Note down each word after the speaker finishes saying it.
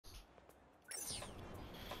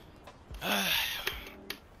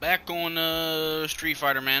Back on Street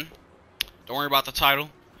Fighter, man. Don't worry about the title.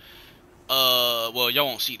 Well, y'all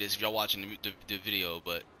won't see this if y'all watching the video,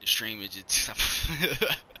 but the stream is just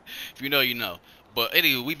if you know, you know. But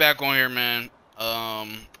anyway, we back on here, man.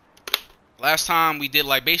 Last time we did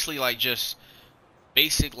like basically like just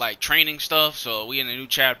basic like training stuff. So we in a new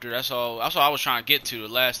chapter. That's all I was trying to get to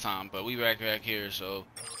the last time. But we back here. So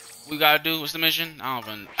what we gotta do? What's the mission? I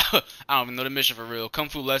don't even know the mission for real. Kung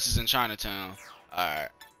Fu lessons in Chinatown. All right.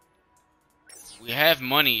 We have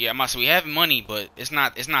money. Yeah, I must say we have money, but it's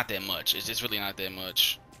not that much. It's just really not that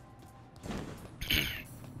much.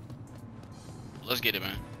 Let's get it,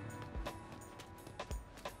 man.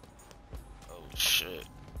 Oh shit.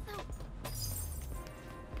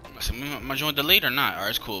 So, my joint delayed or not? Alright,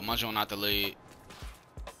 it's cool. My joint not delayed.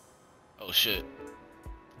 Oh shit.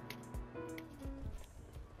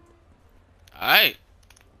 Alright.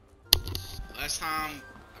 Last time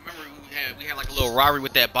I remember we had like a little robbery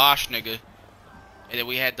with that Bosch nigga. And then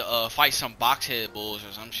we had to fight some boxhead bulls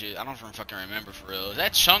or some shit. I don't even fucking remember for real. Is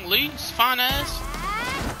that Chung Lee's fine ass?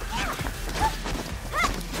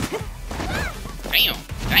 Damn,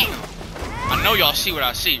 damn. I know y'all see what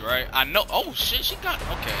I see, right? I know. Oh shit, she got.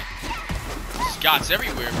 Okay. Scots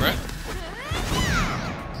everywhere, bruh.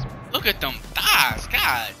 Look at them thighs.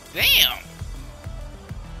 God damn.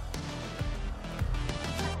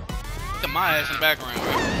 Look at my ass in the background,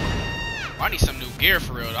 bro. I need some new gear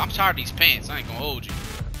for real. I'm tired of these pants. I ain't gonna hold you.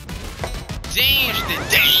 Damn,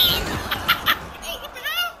 damn. Oh, what the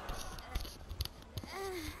hell?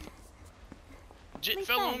 Jit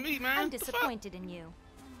fell on me, man. I'm disappointed in you.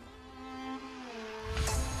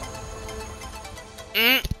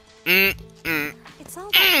 It's all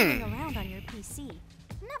about fooling around on your PC.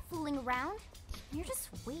 I'm not fooling around. You're just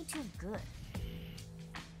way too good.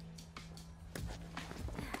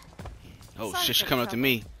 Oh Sorry shit, she for the coming up to trouble.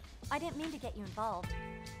 me. I didn't mean to get you involved.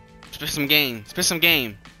 Spit some game. Spit some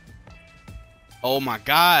game. Oh my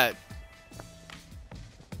god.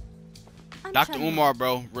 Dr. Umar,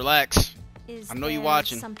 bro. Relax. I know you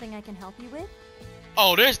watching. Something I can help you with?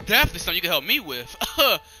 Oh, there's definitely something you can help me with.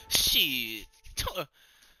 Shit.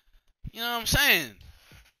 You know what I'm saying?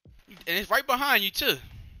 And it's right behind you, too.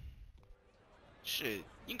 Shit.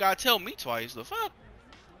 You gotta tell me twice. The fuck?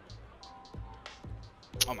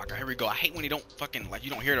 Oh my god, here we go. I hate when they don't fucking, like,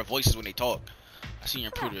 you don't hear the voices when they talk. I see you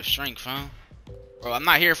improve your strength, fam. Bro, I'm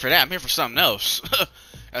not here for that. I'm here for something else.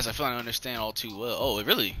 As I feel I understand all too well. Oh,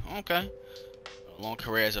 really? Okay. A long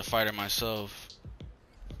career as a fighter myself.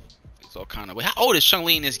 It's all kind of... Wait, how old is Chung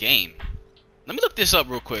Li in this game? Let me look this up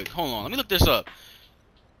real quick. Hold on. Let me look this up.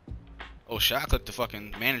 Oh, shit. I clicked the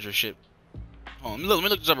fucking manager shit. Hold on. Let me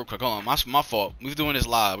look this up real quick. Hold on. My fault. We're doing this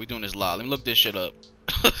live. Let me look this shit up.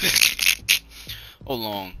 Hold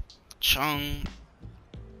on. Chung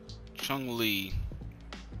Li.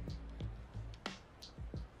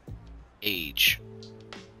 Age.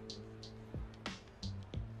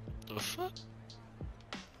 The fuck?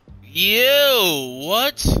 Yo,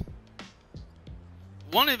 what?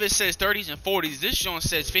 One of it says 30s and 40s. This joint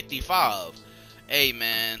says 55. Hey,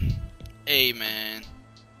 man. Hey, man.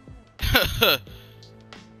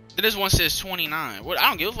 This one says 29. What? I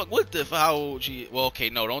don't give a fuck. What the? How old she? Well,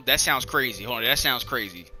 okay, no, don't. That sounds crazy. Hold on, that sounds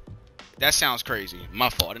crazy. That sounds crazy. My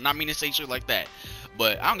fault. I did not mean to say shit like that.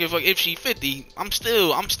 But I don't give a fuck if she 50. I'm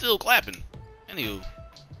still clapping. Anywho,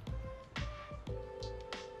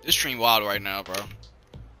 this stream wild right now, bro. All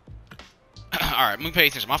right, let me pay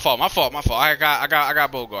attention. My fault. I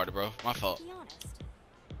got Bogarted, bro. My fault. Be honest.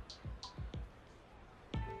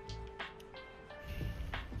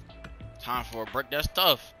 Time for a break. That's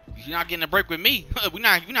tough. You're not getting a break with me. You're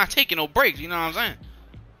not taking no breaks. You know what I'm saying?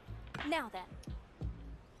 Now then.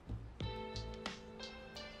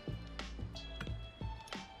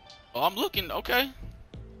 Oh, I'm looking. Okay.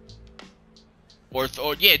 Or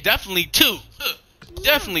yeah, definitely two.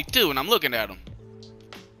 Definitely two, and I'm looking at them.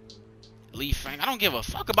 Lee Fang. I don't give a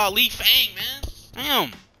fuck about Lee Fang, man.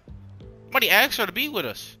 Damn. Somebody asked her to be with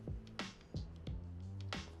us.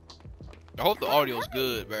 I hope the audio's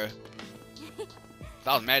good, bro.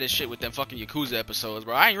 I was mad as shit with them fucking Yakuza episodes,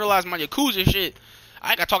 bro. I ain't realized my Yakuza shit.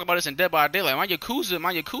 I gotta talk about this in Dead by Daylight. My Yakuza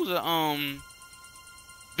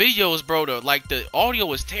videos, bro. The audio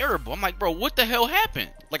was terrible. I'm like, bro, what the hell happened?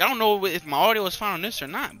 Like, I don't know if my audio is fine on this or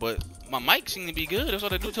not, but my mic seemed to be good. That's what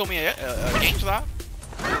they do told me at GameStop.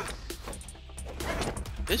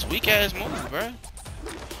 This weak ass move, bro.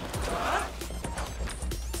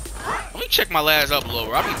 Let me check my last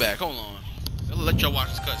upload. I'll be back. Hold on. I'll let y'all watch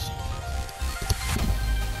this cutscene.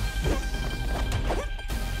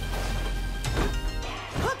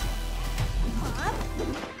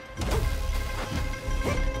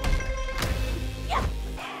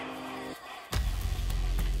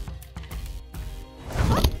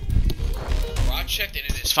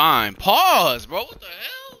 fine. Pause, bro. What the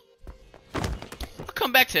hell? I'll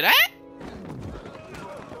come back to that?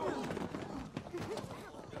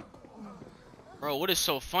 Bro, what is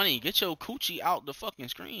so funny? Get your coochie out the fucking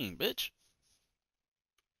screen, bitch.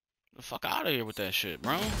 The fuck out of here with that shit,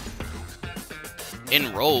 bro.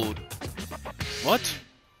 Enrolled. What?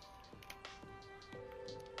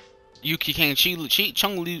 You can't cheat.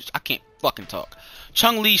 Chung Li, I can't fucking talk.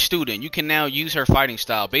 Chung Li student. You can now use her fighting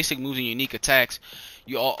style, basic moves and unique attacks.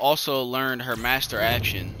 You also learned her master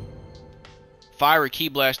action. Fire a ki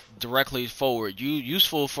blast directly forward.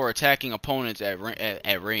 Useful for attacking opponents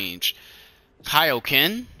at range.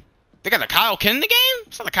 Kaioken? They got a Kaioken in the game?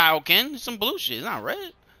 It's not a Kaioken. It's some blue shit. It's not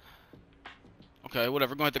red. Okay,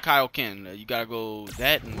 whatever. Go ahead to Kaioken. You gotta go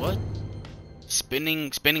that and what?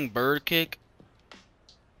 Spinning bird kick.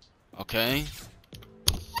 Okay.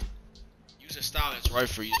 Use a style that's right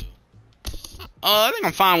for you. I think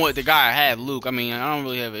I'm fine with the guy I had, Luke. I mean, I don't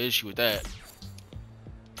really have an issue with that.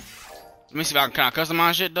 Let me see if can I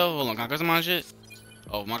customize shit though? Hold on, can I customize shit?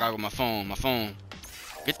 Oh my god, with my phone.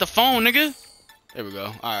 Get the phone, nigga. There we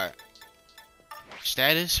go. Alright.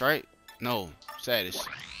 Status, right? No. Status.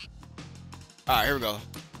 Alright, here we go.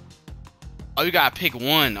 Oh, you gotta pick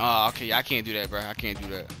one. Oh, okay. I can't do that, bro. I can't do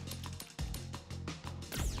that.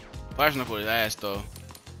 Flash knuckle his ass, though.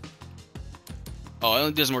 Oh, it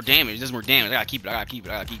only does more damage. It does more damage. I gotta keep it. I gotta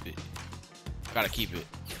keep it.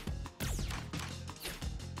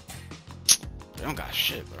 I don't got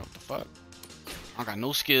shit, bro. What the fuck? I don't got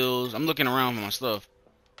no skills. I'm looking around for my stuff.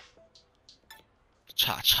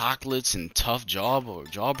 Chocolates and tough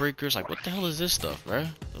jawbreakers. Like, what the hell is this stuff, bro?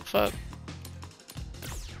 The fuck?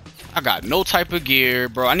 I got no type of gear,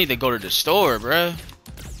 bro. I need to go to the store, bro.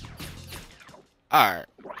 Alright.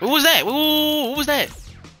 What was that? What was that?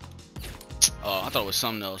 Oh, I thought it was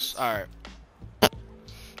something else. Alright.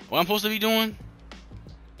 What I'm supposed to be doing?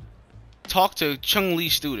 Talk to Chung Li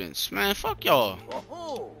students. Man, fuck y'all.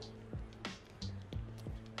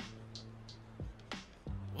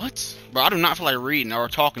 What? Bro, I do not feel like reading or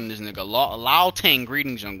talking to this nigga. Lao Tang,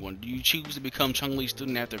 greetings, young one. Do you choose to become Chung Li's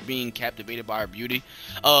student after being captivated by her beauty?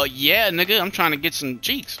 Yeah, nigga. I'm trying to get some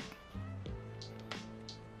cheeks.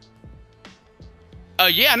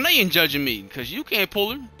 Yeah, I know you ain't judging me, because you can't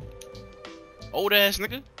pull her. Old ass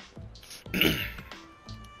nigga.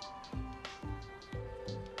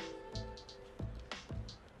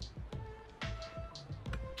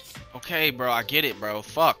 Okay, bro. I get it, bro.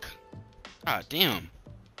 Fuck. God damn.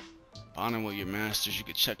 Bonding with your masters, you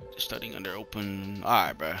could check studying under open.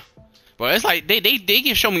 Alright, bro. But it's like they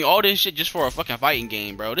can show me all this shit just for a fucking fighting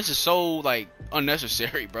game, bro. This is so like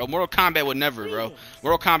unnecessary, bro. Mortal Kombat would never, bro.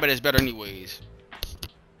 Mortal Kombat is better anyways.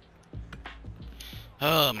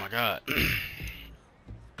 Oh my god.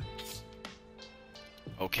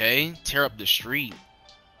 Okay, tear up the street.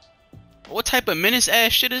 What type of menace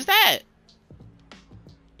ass shit is that?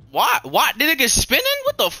 What? The nigga spinning?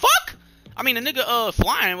 What the fuck? I mean, the nigga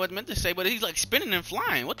flying, what I meant to say, but he's like spinning and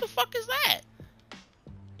flying. What the fuck is that?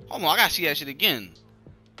 Hold on, I gotta see that shit again.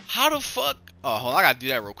 How the fuck? Oh, hold on, I gotta do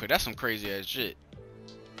that real quick. That's some crazy ass shit.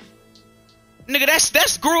 Nigga,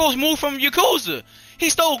 that's Guro's move from Yakuza. He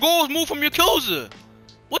stole Guro's move from Yakuza.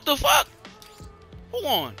 What the fuck? Hold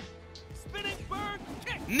on.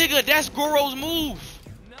 Nigga, that's Guro's move.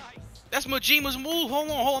 That's Majima's move. Hold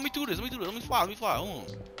on, let me do this. Let me fly. Hold on.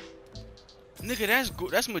 Nigga,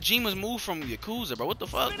 that's Majima's move from Yakuza, bro. What the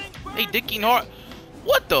fuck? Hey, Dickie Hart.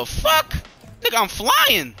 What the fuck? Nigga, I'm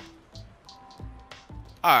flying.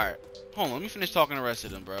 Alright. Hold on, let me finish talking to the rest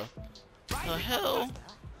of them, bro. The hell?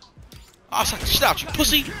 I'll suck the shit out you,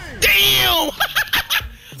 pussy. Damn!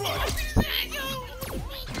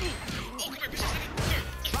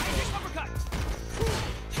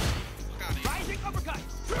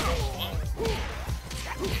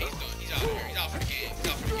 He's out for the game.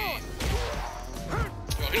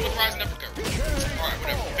 Hit him with rising uppercut. Alright,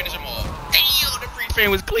 whatever. Finish him off. Damn, that freeze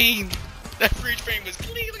frame was clean.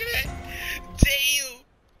 Look at that. Damn.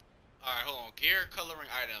 Alright, hold on. Gear coloring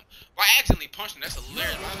item. Bro, I accidentally punched him. That's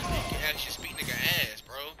hilarious. I actually just beat nigga ass,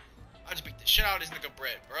 bro. I just beat the shit out of this nigga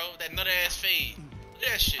Brett, bro. That nut ass fade. Look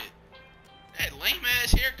at that shit. That lame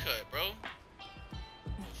ass haircut, bro.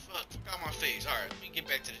 Fuck out my face. Alright, let me get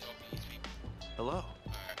back to the these people. Hello.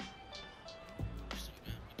 Alright.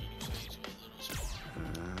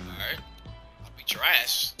 Alright. I'll beat your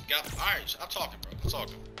ass. Alright, I'm talking, bro.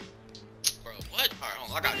 Bro, what? Alright,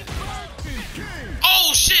 hold on. I got it.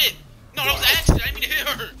 Oh, shit! No, that was an accident. I didn't mean to hit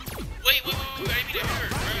her. Wait. I didn't mean to hit her,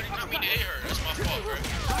 bro. I did not mean to hit her. That's my fault, bro.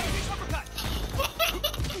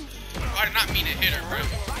 I did not mean to hit her, bro.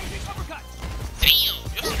 Damn!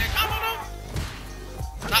 You see that combo, though?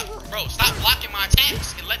 Bro, stop blocking my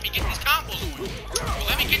attacks and let me get these combos on you. Bro,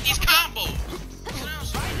 let me get these combos.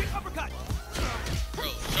 Uppercut. Bro,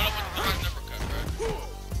 shut up with the rising uppercut, bro.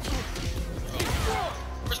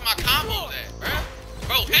 Where's my combos at, bro?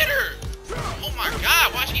 Bro, hit her. Oh my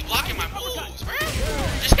god, why is she blocking my moves, bro?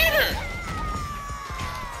 Just hit her.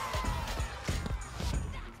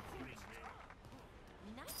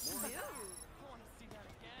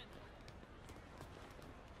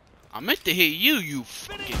 I meant to hit you, you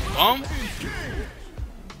fucking bum.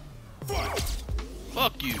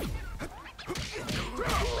 Fuck you.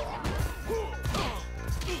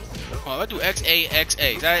 Oh, let's do XA,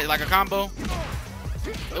 XA. Is that like a combo?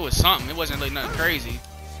 It was something. It wasn't like nothing crazy.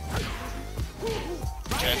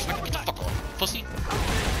 Get the fuck off, pussy.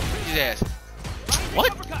 His ass.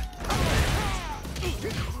 What?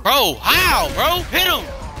 Bro, how, bro? Hit him.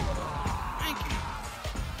 Thank you.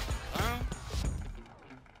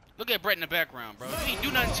 Look at Brett in the background, bro. You ain't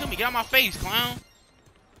do nothing to me. Get out my face, clown.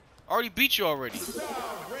 I already beat you already.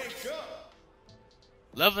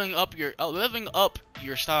 Leveling up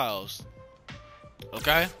your styles.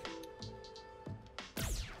 Okay.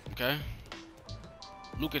 Okay.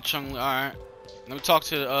 Luke and Chung. All right. Let me talk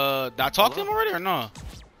to. Did I talk to him already or no?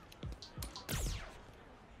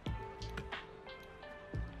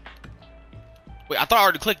 Wait, I thought I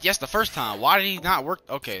already clicked yes the first time. Why did he not work?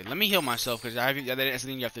 Okay, let me heal myself because that's the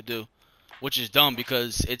thing you have to do, which is dumb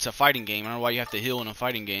because it's a fighting game. I don't know why you have to heal in a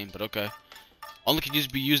fighting game, but okay. Only can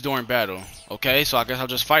just be used during battle. Okay, so I guess I'll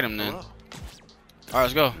just fight him then. All right,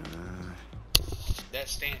 let's go. That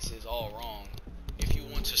stance is all wrong. If you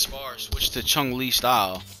want to spar, switch to Chung Li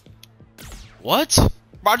style. What?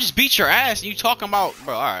 Bro, I just beat your ass and you talking about...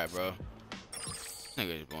 Bro, alright, bro.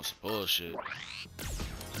 Nigga doing some bullshit.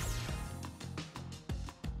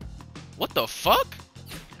 What the fuck?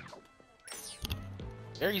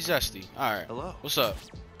 Very zesty. Alright. Hello. What's up?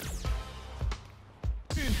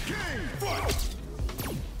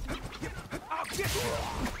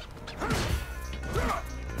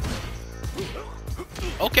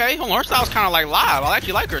 Okay, hold on. Her style's kind of like live. I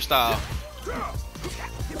actually like her style.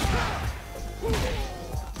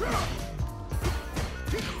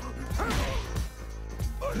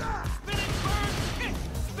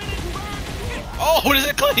 Oh, what is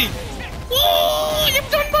it clean? Whoa, you're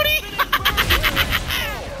done, buddy.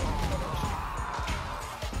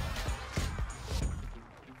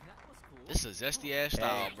 This is a zesty ass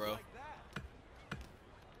style, bro.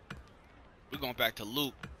 We're going back to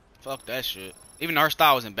Luke. Fuck that shit. Even though her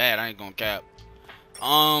style wasn't bad, I ain't gonna cap.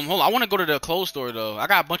 Hold on. I want to go to the clothes store though. I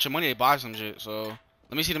got a bunch of money to buy some shit. So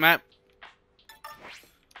let me see the map.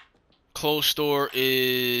 Clothes store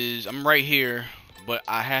is. I'm right here, but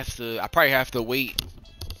I probably have to wait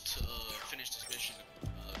to finish this mission.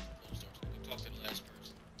 Clothes store. Talk to the last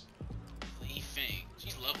person. Lee Feng.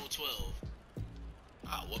 She's level 12.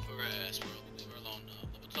 I'll whoop her ass, bro. Leave her alone though.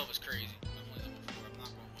 Level 12 is crazy. I'm only level 4. I'm not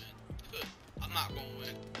gonna win. I'm not gonna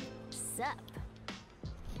win. Sup?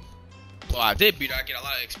 Well, I did beat her. I get a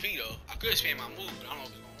lot of XP though. I could spam my move, but I don't know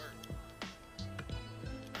if it's gonna work.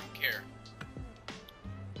 I don't care.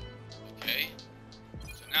 Okay.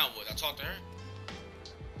 So now what? I talk to her?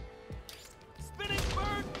 Spinning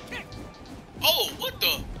bird kick. Oh, what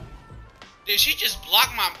the? Did she just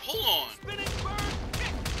block my... Hold on. Spinning bird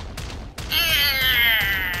kick.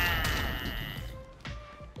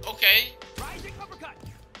 Okay. Rising uppercut.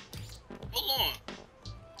 Hold on.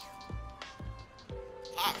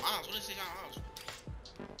 5 miles? What is 6 miles?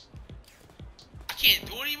 I can't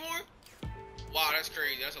do it anymore? Wow, that's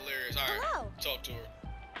crazy. That's hilarious. Alright. Hello. Talk to her.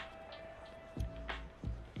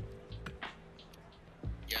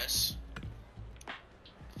 Yes.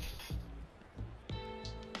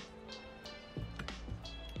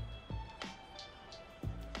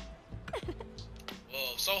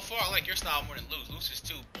 Well, so far I like your style more than Luke's. Luke's is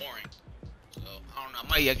too boring. So, I don't know. I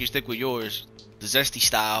might actually stick with yours. The zesty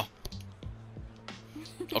style.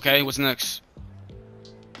 Okay, what's next?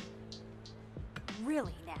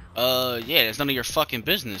 Really now? Yeah, it's none of your fucking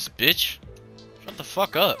business, bitch. Shut the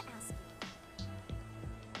fuck up.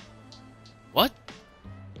 What?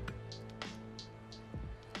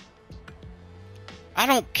 I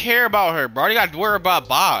don't care about her, bro. You gotta worry about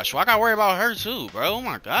Bosch. Well, I gotta worry about her too, bro. Oh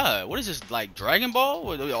my god. What is this, like Dragon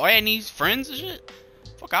Ball? All I need friends and shit?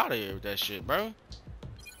 Fuck out of here with that shit, bro.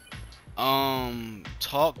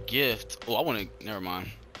 Talk gift. Oh, I wanna, never mind.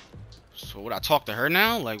 So would I talk to her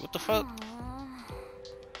now? Like, what the fuck?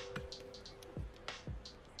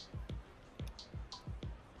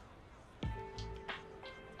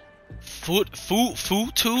 Food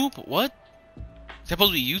tube? What? Is that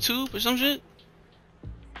supposed to be YouTube or some shit?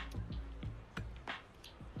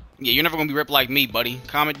 Yeah, you're never gonna be ripped like me, buddy.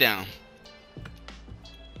 Calm it down.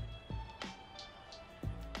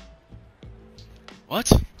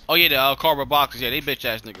 What? Oh yeah, the cardboard boxes. Yeah, they bitch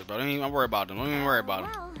ass niggas, bro. Don't even worry about them. Don't even worry about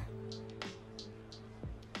them.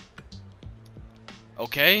 Well,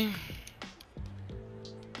 Okay.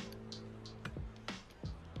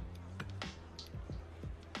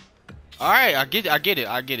 All right, I get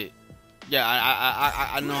it. Yeah,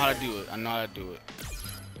 I know how to do it. I know how to do it.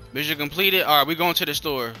 Mission completed. All right, we going to the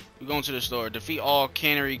store. Defeat all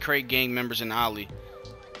Cannery Crate gang members in the alley.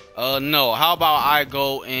 No. How about I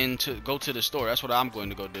go to the store? That's what I'm going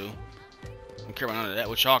to go do. I don't care about none of that.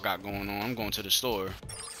 What y'all got going on? I'm going to the store.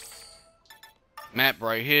 Map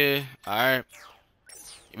right here. All right.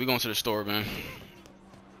 Yeah, we going to the store, man.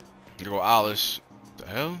 Go Alice. The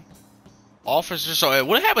hell? Officer. So, hey,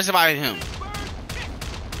 what happens if I hit him?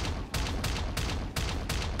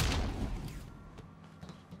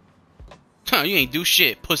 Huh, you ain't do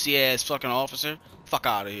shit, pussy ass fucking officer. Fuck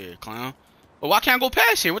out of here, clown. Well, why can't I go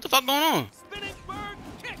past here? What the fuck going on? Spinning bird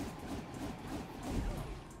kick.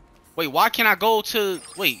 Wait, why can't I go to...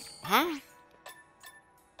 Wait, huh?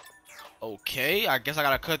 Okay, I guess I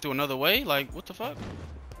gotta cut through another way? Like, what the fuck?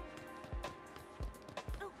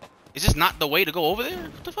 Is this not the way to go over there?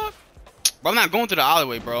 What the fuck? Bro, I'm not going to the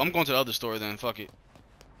alleyway, bro. I'm going to the other store then. Fuck it.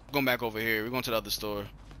 Going back over here. We're going to the other store.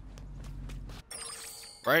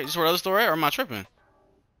 Right? This is where the other store at? Or am I tripping?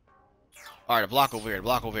 Alright, the block over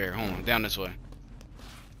here. Hold on. Down this way.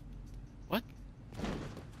 What?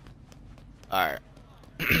 Alright.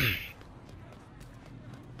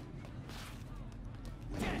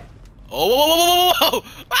 Oh, whoa.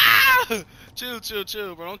 Ah!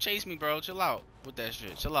 Chill, bro. Don't chase me, bro. Chill out with that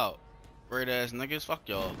shit. Chill out. Weird ass niggas. Fuck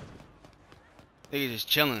y'all. Niggas just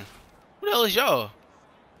chilling. Who the hell is y'all?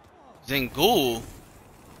 Zangul?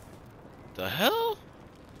 The hell?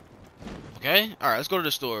 Okay. Alright, let's go to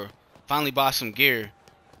the store. Finally buy some gear.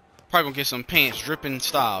 Probably gonna get some pants, dripping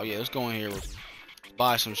style. Yeah, let's go in here.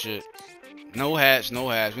 Buy some shit. No hats. We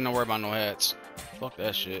don't worry about no hats. Fuck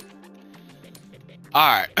that shit.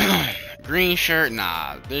 Alright. Green shirt,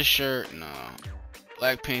 nah. This shirt, nah.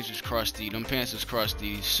 Black pants is crusty. Them pants is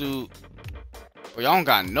crusty. Suit. Bro, y'all don't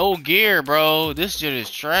got no gear, bro. This shit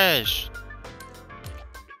is trash.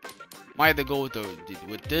 Might have to go with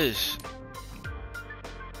this.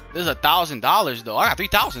 This is $1,000 though. I got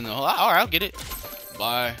 3,000 though. Alright, I'll get it.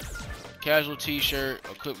 Buy. Casual t-shirt,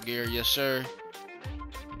 equipped gear, yes sir.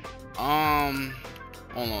 Hold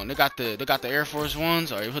on. They got the Air Force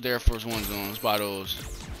Ones. Alright, put the Air Force Ones on. Let's buy those.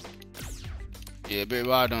 Yeah, better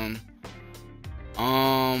buy them.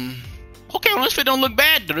 Okay, well, this fit don't look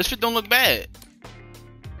bad though.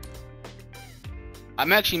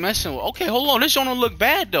 I'm actually messing with. Okay, hold on. This don't look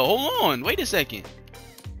bad though. Hold on. Wait a second.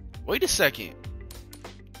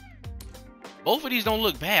 Both of these don't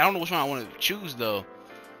look bad. I don't know which one I want to choose though.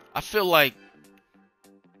 I feel like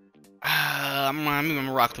I'm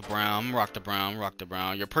gonna rock the brown. Rock the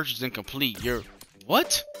brown. Your purchase is incomplete.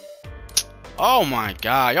 What? Oh my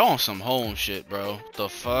god, y'all on some home shit, bro. What the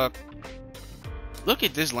fuck? Look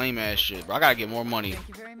at this lame ass shit, bro. I gotta get more money. Thank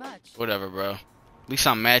you very much. Whatever, bro. At least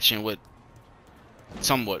I'm matching with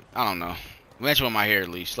somewhat. I don't know. Matching with my hair at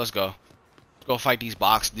least. Let's go. Let's go fight these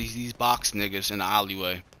box niggas in the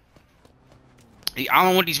alleyway. I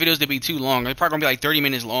don't want these videos to be too long. They're probably gonna be like 30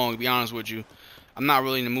 minutes long, to be honest with you. I'm not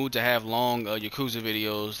really in the mood to have long Yakuza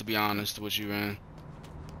videos, to be honest with you, man.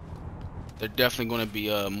 They're definitely gonna be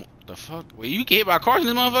the fuck? Wait, you get hit by cars in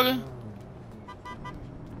this motherfucker?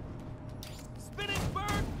 Spinning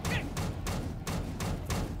bird kick.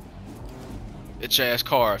 Bitch ass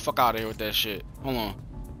car. Fuck out of here with that shit. Hold on.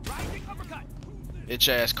 Rising uppercut. Bitch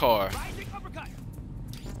ass car. Rising uppercut.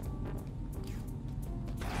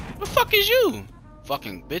 The fuck is you?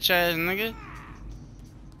 Fucking bitch ass nigga.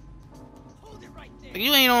 Hold it right there. Like,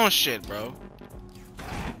 you ain't on shit, bro.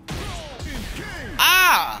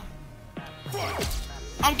 Ah!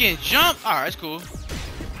 I'm getting jumped. Alright, it's cool.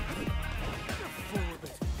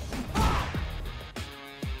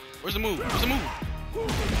 Where's the move?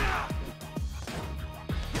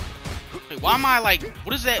 Wait, why am I like,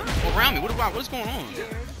 what is that around me? What is going on?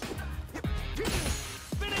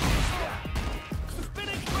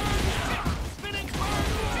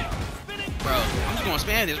 Bro, I'm just gonna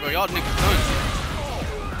spam this, bro. Y'all niggas done.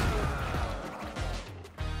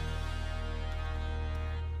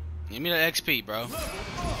 Give me the XP, bro.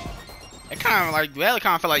 It kind of like, well, it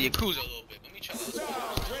kind of felt like Yakuza a little bit. Let me try this. Let's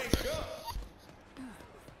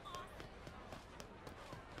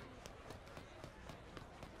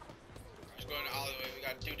go in the alleyway. We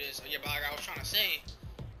gotta do this. Yeah, but like I was trying to say,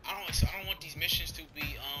 I don't want these missions to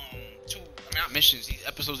be not missions. These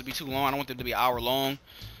episodes to be too long. I don't want them to be an hour long.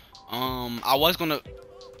 I was gonna.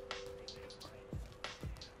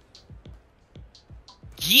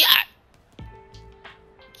 Yeah.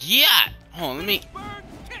 Yeah. Hold on, let me.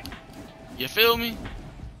 You feel me?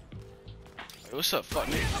 Hey, what's up, fuck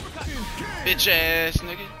nigga? Bitch ass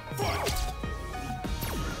nigga.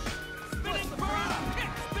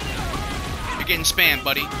 You're getting spammed,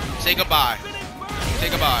 buddy. Say goodbye. Say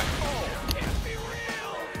goodbye.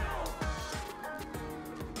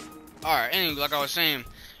 Alright, anyway, like I was saying,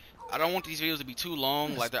 I don't want these videos to be too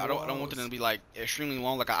long. Like I don't want them to be like extremely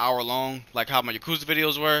long, like an hour long, like how my Yakuza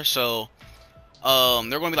videos were. So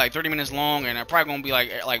they're gonna be like 30 minutes long, and they're probably gonna be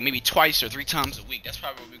like maybe twice or 3 times a week. That's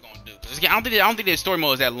probably what we're gonna do. Cause again, I don't think the story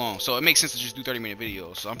mode is that long, so it makes sense to just do 30-minute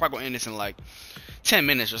videos. So I'm probably gonna end this in like 10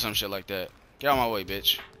 minutes or some shit like that. Get out of my way,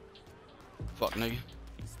 bitch. Fuck nigga.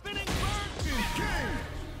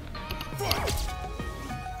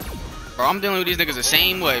 Bro, I'm dealing with these niggas the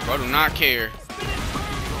same way, bro. Do not care.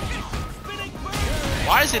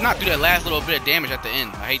 Why does it not do that last little bit of damage at the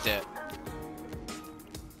end? I hate that.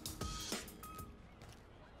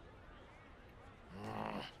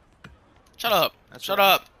 Shut up. Shut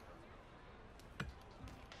up.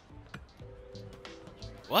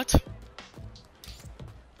 What?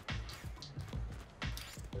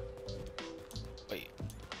 Wait.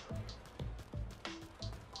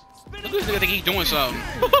 Look at this nigga think he's doing something.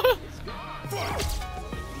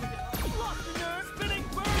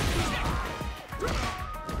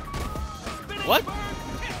 What?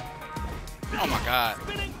 Oh my god.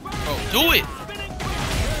 Bro, do it!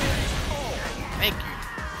 Thank you.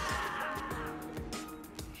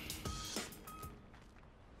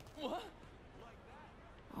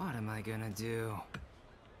 What am I gonna do?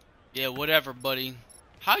 Yeah, whatever, buddy.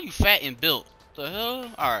 How you fat and built? The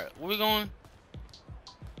hell? Alright, where we going?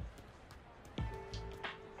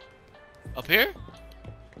 Up here?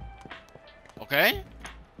 Okay.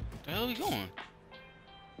 The hell are we going?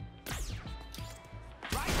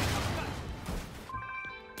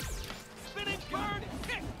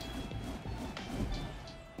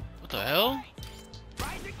 What the hell?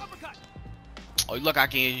 Oh, you look, I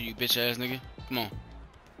can't hear you, bitch ass nigga. Come on.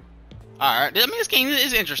 Alright, I mean, this game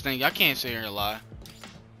is interesting. I can't sit here and lie.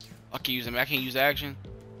 I can use them. I can't use action.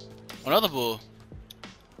 Another bull.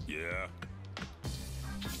 Yeah.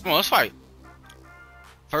 Come on, let's fight.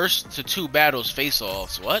 First to 2 battles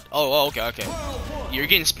face-offs. What? Oh, okay, okay. You're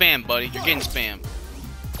getting spammed, buddy. You're getting spammed.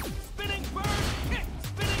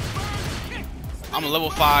 I'm a level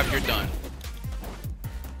 5. You're done.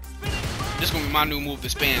 This is gonna be my new move to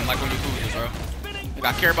spam, like on your cruiser, bro.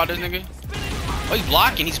 Like, I care about this nigga. Oh, he's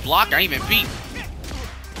blocking. He's blocking. I ain't even beat.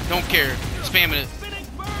 Don't care. Spamming it.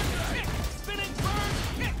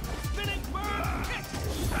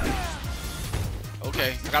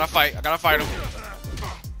 Okay, I gotta fight. I gotta fight him.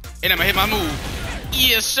 And I'm gonna hit my move.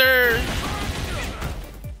 Yes, sir.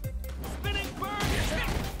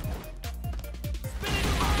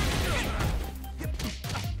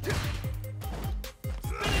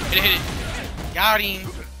 Hit it. Got him.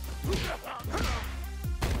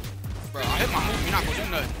 Bro, I hit my move. You're not gonna do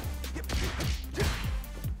nothing.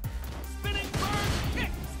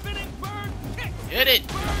 Hit it.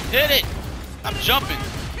 Hit it. I'm jumping.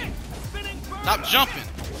 Stop jumping.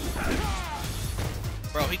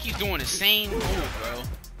 Bro, he keeps doing the same move, bro.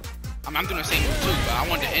 I mean, I'm doing the same move too, but I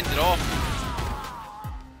wanted to end it off.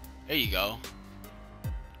 There you go.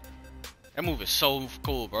 That move is so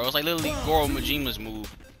cool, bro. It's like literally Goro Majima's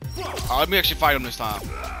move. Alright, let me actually fight him this time.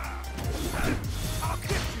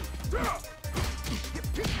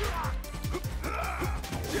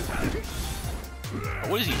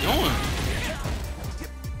 What is he doing?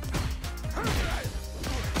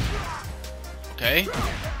 Okay.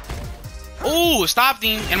 Ooh, stopped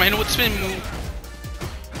him. And I'm hitting with the spin move.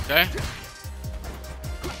 Okay.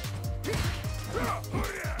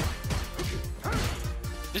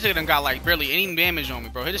 This nigga done got like barely any damage on me,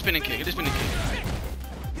 bro. Hit the spinning kick. Hit the spinning kick.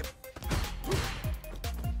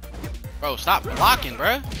 Bro, stop blocking,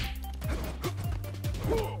 bro.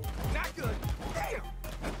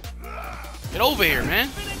 Get over here, man.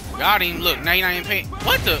 Got him. Look, now you're not in pain.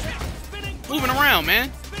 What the? Moving around,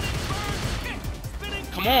 man.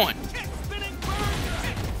 Come on.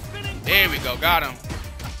 There we go. Got him.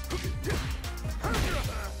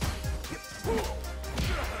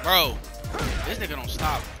 Bro, this nigga don't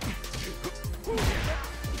stop.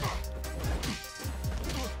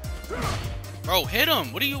 Bro, hit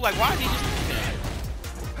him. What are you like? Why did he just do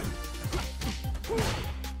that?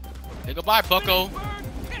 Say goodbye, bucko.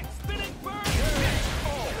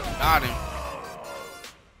 Got him.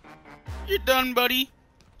 You're done, buddy.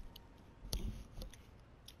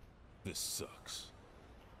 This sucks.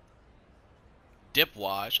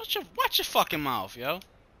 dipwad. Watch your fucking mouth, yo.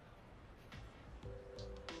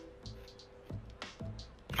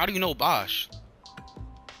 How do you know Bosch?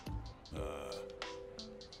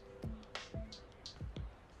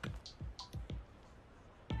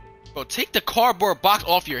 Bro, take the cardboard box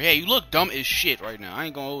off your head. You look dumb as shit right now. I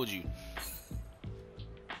ain't gonna hold you.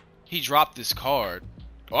 He dropped this card.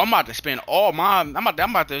 Oh, I'm about to spend all my. I'm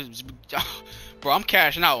about to. Bro, I'm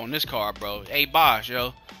cashing out on this card, bro. Hey, Bosch,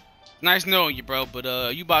 yo. Nice knowing you, bro. But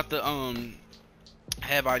you about to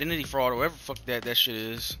have identity fraud or whatever the fuck that shit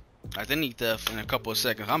is. Identity theft in a couple of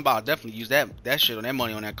seconds. I'm about to definitely use that shit on that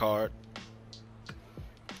money on that card.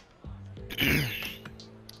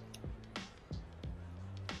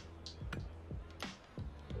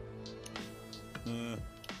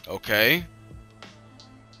 Okay.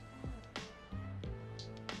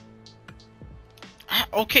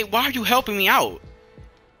 Okay, why are you helping me out?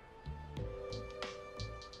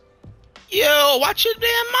 Yo, watch your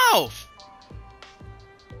damn mouth.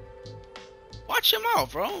 Watch your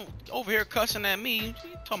mouth, bro. Over here cussing at me. You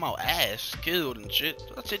talking about ass killed and shit.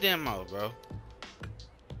 Watch your damn mouth, bro.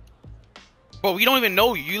 Bro, we don't even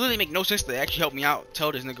know you. You literally make no sense to actually help me out.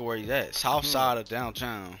 Tell this nigga where he's at. South side of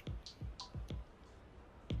downtown.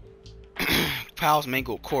 Pal's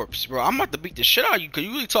Mango Corpse, bro. I'm about to beat the shit out of you because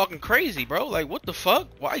you really talking crazy, bro. Like, what the fuck?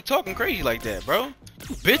 Why you talking crazy like that, bro?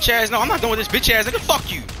 You bitch ass. No, I'm not done with this bitch ass nigga.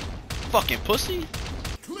 Fuck you. Fucking pussy.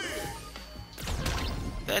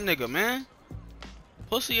 That nigga, man.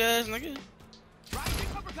 Pussy ass nigga.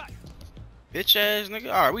 Bitch ass nigga.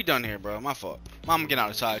 Alright, we done here, bro. My fault. I'm getting out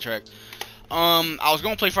of the sidetrack. I was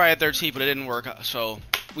gonna play Friday the 13th, but it didn't work. So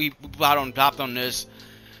we hopped on this.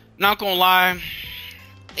 Not gonna lie.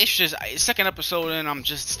 It's just second episode and I'm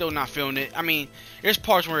just still not feeling it. I mean, there's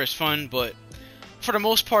parts where it's fun, but for the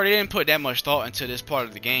most part, they didn't put that much thought into this part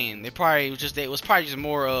of the game. It was probably just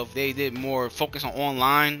more of they did more focus on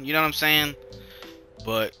online. You know what I'm saying?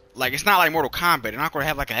 But like, it's not like Mortal Kombat. They're not gonna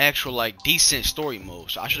have like an actual like decent story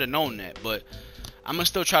mode. So I should have known that. But I'm gonna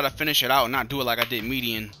still try to finish it out and not do it like I did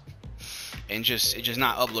Median and just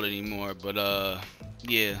not upload it anymore. But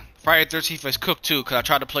yeah. Friday the 13th is cooked too, because I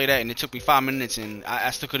tried to play that and it took me 5 minutes and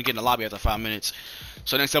I still couldn't get in the lobby after 5 minutes.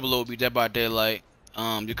 So next upload will be Dead by Daylight.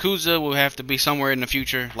 Yakuza will have to be somewhere in the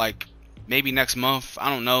future, like maybe next month. I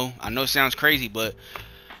don't know. I know it sounds crazy, but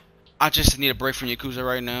I just need a break from Yakuza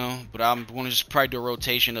right now. But I'm going to just probably do a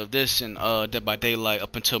rotation of this and Dead by Daylight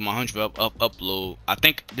up until my 100th upload. I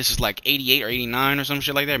think this is like 88 or 89 or some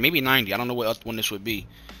shit like that. Maybe 90. I don't know what one this would be.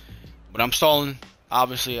 But I'm stalling.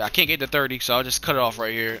 Obviously, I can't get to 30, so I'll just cut it off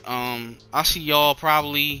right here. I'll see y'all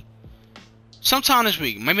probably sometime this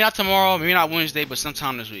week. Maybe not tomorrow, maybe not Wednesday, but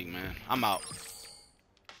sometime this week, man. I'm out.